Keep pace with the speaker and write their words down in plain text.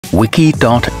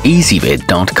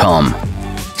wiki.ezvid.com.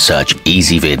 Search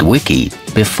Ezvid Wiki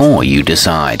before you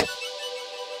decide.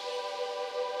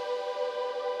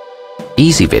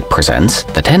 Ezvid presents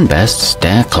the 10 best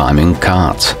stair climbing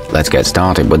carts. Let's get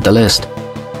started with the list.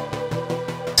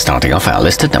 Starting off our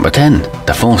list at number 10,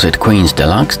 the Faucet Queen's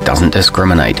Deluxe doesn't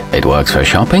discriminate. It works for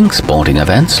shopping, sporting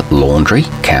events, laundry,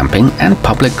 camping, and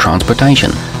public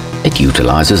transportation. It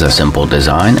utilizes a simple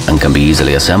design and can be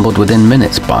easily assembled within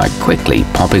minutes by quickly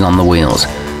popping on the wheels.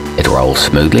 It rolls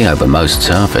smoothly over most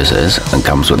surfaces and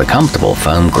comes with a comfortable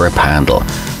foam grip handle.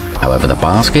 However, the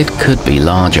basket could be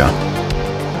larger.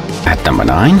 At number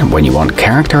 9, when you want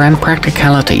character and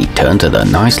practicality, turn to the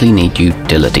nicely neat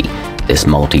utility. This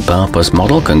multi-purpose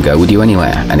model can go with you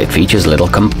anywhere, and it features a little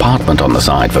compartment on the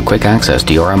side for quick access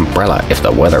to your umbrella if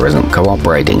the weather isn't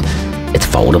cooperating. It's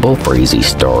foldable for easy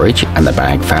storage, and the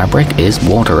bag fabric is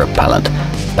water repellent,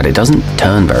 but it doesn't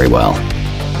turn very well.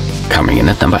 Coming in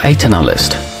at number 8 on our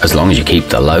list. As long as you keep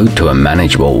the load to a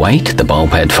manageable weight, the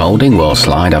bulbhead folding will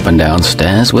slide up and down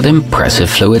stairs with impressive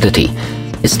fluidity.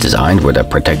 It's designed with a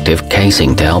protective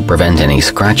casing to help prevent any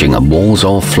scratching of walls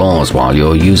or floors while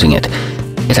you're using it.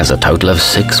 It has a total of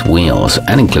 6 wheels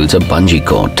and includes a bungee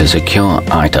cord to secure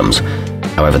items.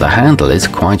 However, the handle is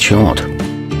quite short.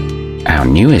 Our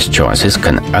newest choices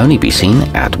can only be seen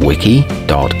at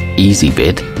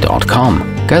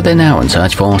wiki.ezvid.com. Go there now and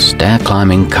search for stair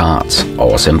climbing carts,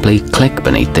 or simply click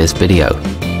beneath this video.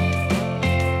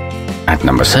 At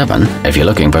number 7, if you're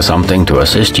looking for something to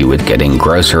assist you with getting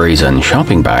groceries and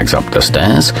shopping bags up the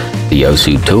stairs, the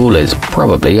yosoo tool is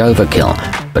probably overkill.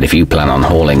 But if you plan on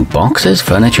hauling boxes,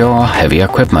 furniture, or heavy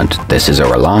equipment, this is a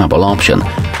reliable option.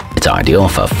 It's ideal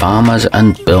for farmers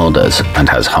and builders and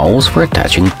has holes for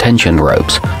attaching tension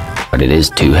ropes, but it is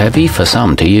too heavy for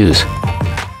some to use.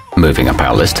 Moving up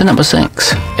our list to number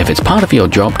 6. If it's part of your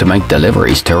job to make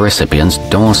deliveries to recipients'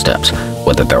 doorsteps,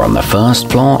 whether they're on the 1st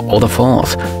floor or the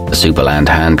 4th, the Superland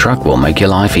hand truck will make your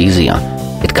life easier.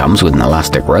 It comes with an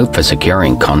elastic rope for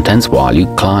securing contents while you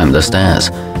climb the stairs.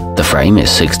 The frame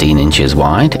is 16 inches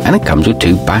wide and it comes with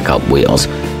 2 backup wheels.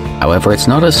 However, it's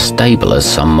not as stable as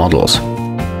some models.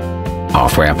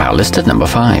 Halfway up our list at number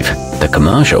 5. The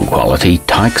commercial quality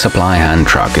Tyke supply hand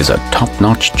truck is a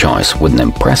top-notch choice with an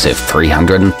impressive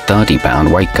 330-pound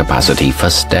weight capacity for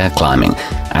stair climbing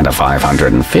and a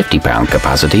 550-pound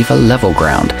capacity for level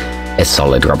ground. Its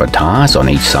solid rubber tires on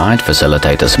each side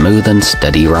facilitate a smooth and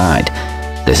steady ride.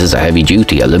 This is a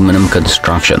heavy-duty aluminum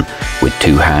construction with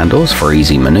 2 handles for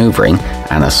easy maneuvering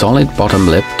and a solid bottom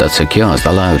lip that secures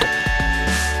the load.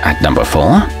 At number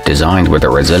 4, designed with a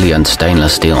resilient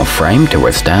stainless steel frame to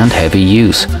withstand heavy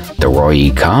use, the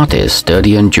royi cart is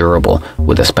sturdy and durable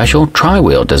with a special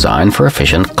tri-wheel design for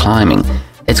efficient climbing.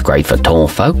 It's great for tall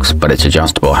folks, but its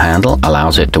adjustable handle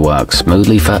allows it to work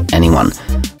smoothly for anyone.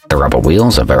 The rubber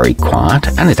wheels are very quiet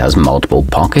and it has multiple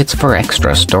pockets for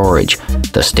extra storage.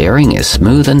 The steering is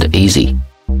smooth and easy.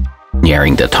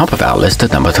 Nearing the top of our list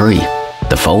at number 3.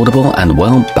 The foldable and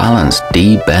well-balanced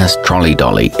dbest trolley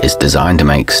dolly is designed to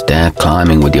make stair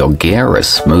climbing with your gear as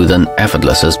smooth and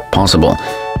effortless as possible.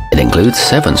 It includes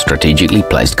 7 strategically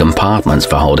placed compartments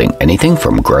for holding anything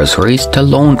from groceries to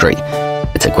laundry.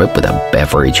 It's equipped with a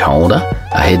beverage holder,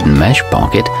 a hidden mesh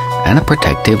pocket, and a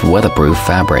protective weatherproof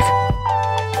fabric.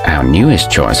 Our newest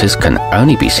choices can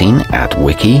only be seen at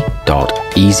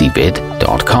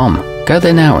wiki.ezvid.com. Go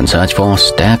there now and search for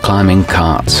stair climbing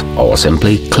carts, or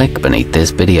simply click beneath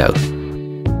this video.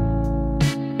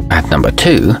 At number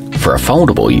 2, for a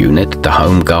foldable unit, the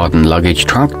home garden luggage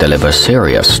truck delivers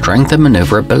serious strength and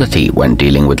maneuverability when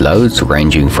dealing with loads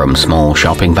ranging from small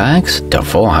shopping bags to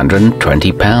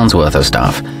 420 pounds worth of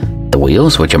stuff. The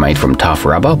wheels, which are made from tough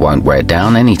rubber, won't wear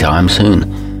down anytime soon.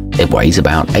 It weighs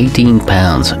about 18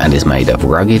 pounds and is made of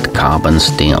rugged carbon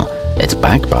steel. It's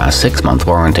backed by a 6-month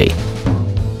warranty.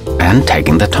 And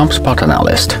taking the top spot on our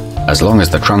list. As long as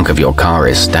the trunk of your car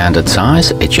is standard size,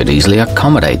 it should easily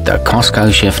accommodate the Cosco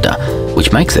shifter,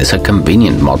 which makes this a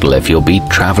convenient model if you'll be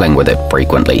traveling with it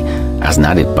frequently. As an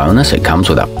added bonus, it comes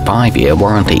with a 5-year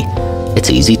warranty. It's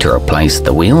easy to replace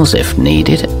the wheels if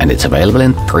needed, and it's available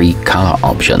in 3 color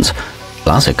options.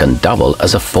 Plus, it can double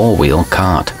as a 4-wheel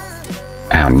cart.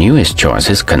 Our newest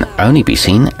choices can only be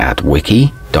seen at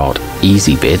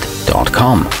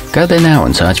wiki.ezvid.com. Go there now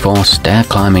and search for stair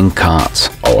climbing carts,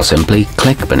 or simply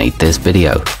click beneath this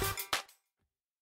video.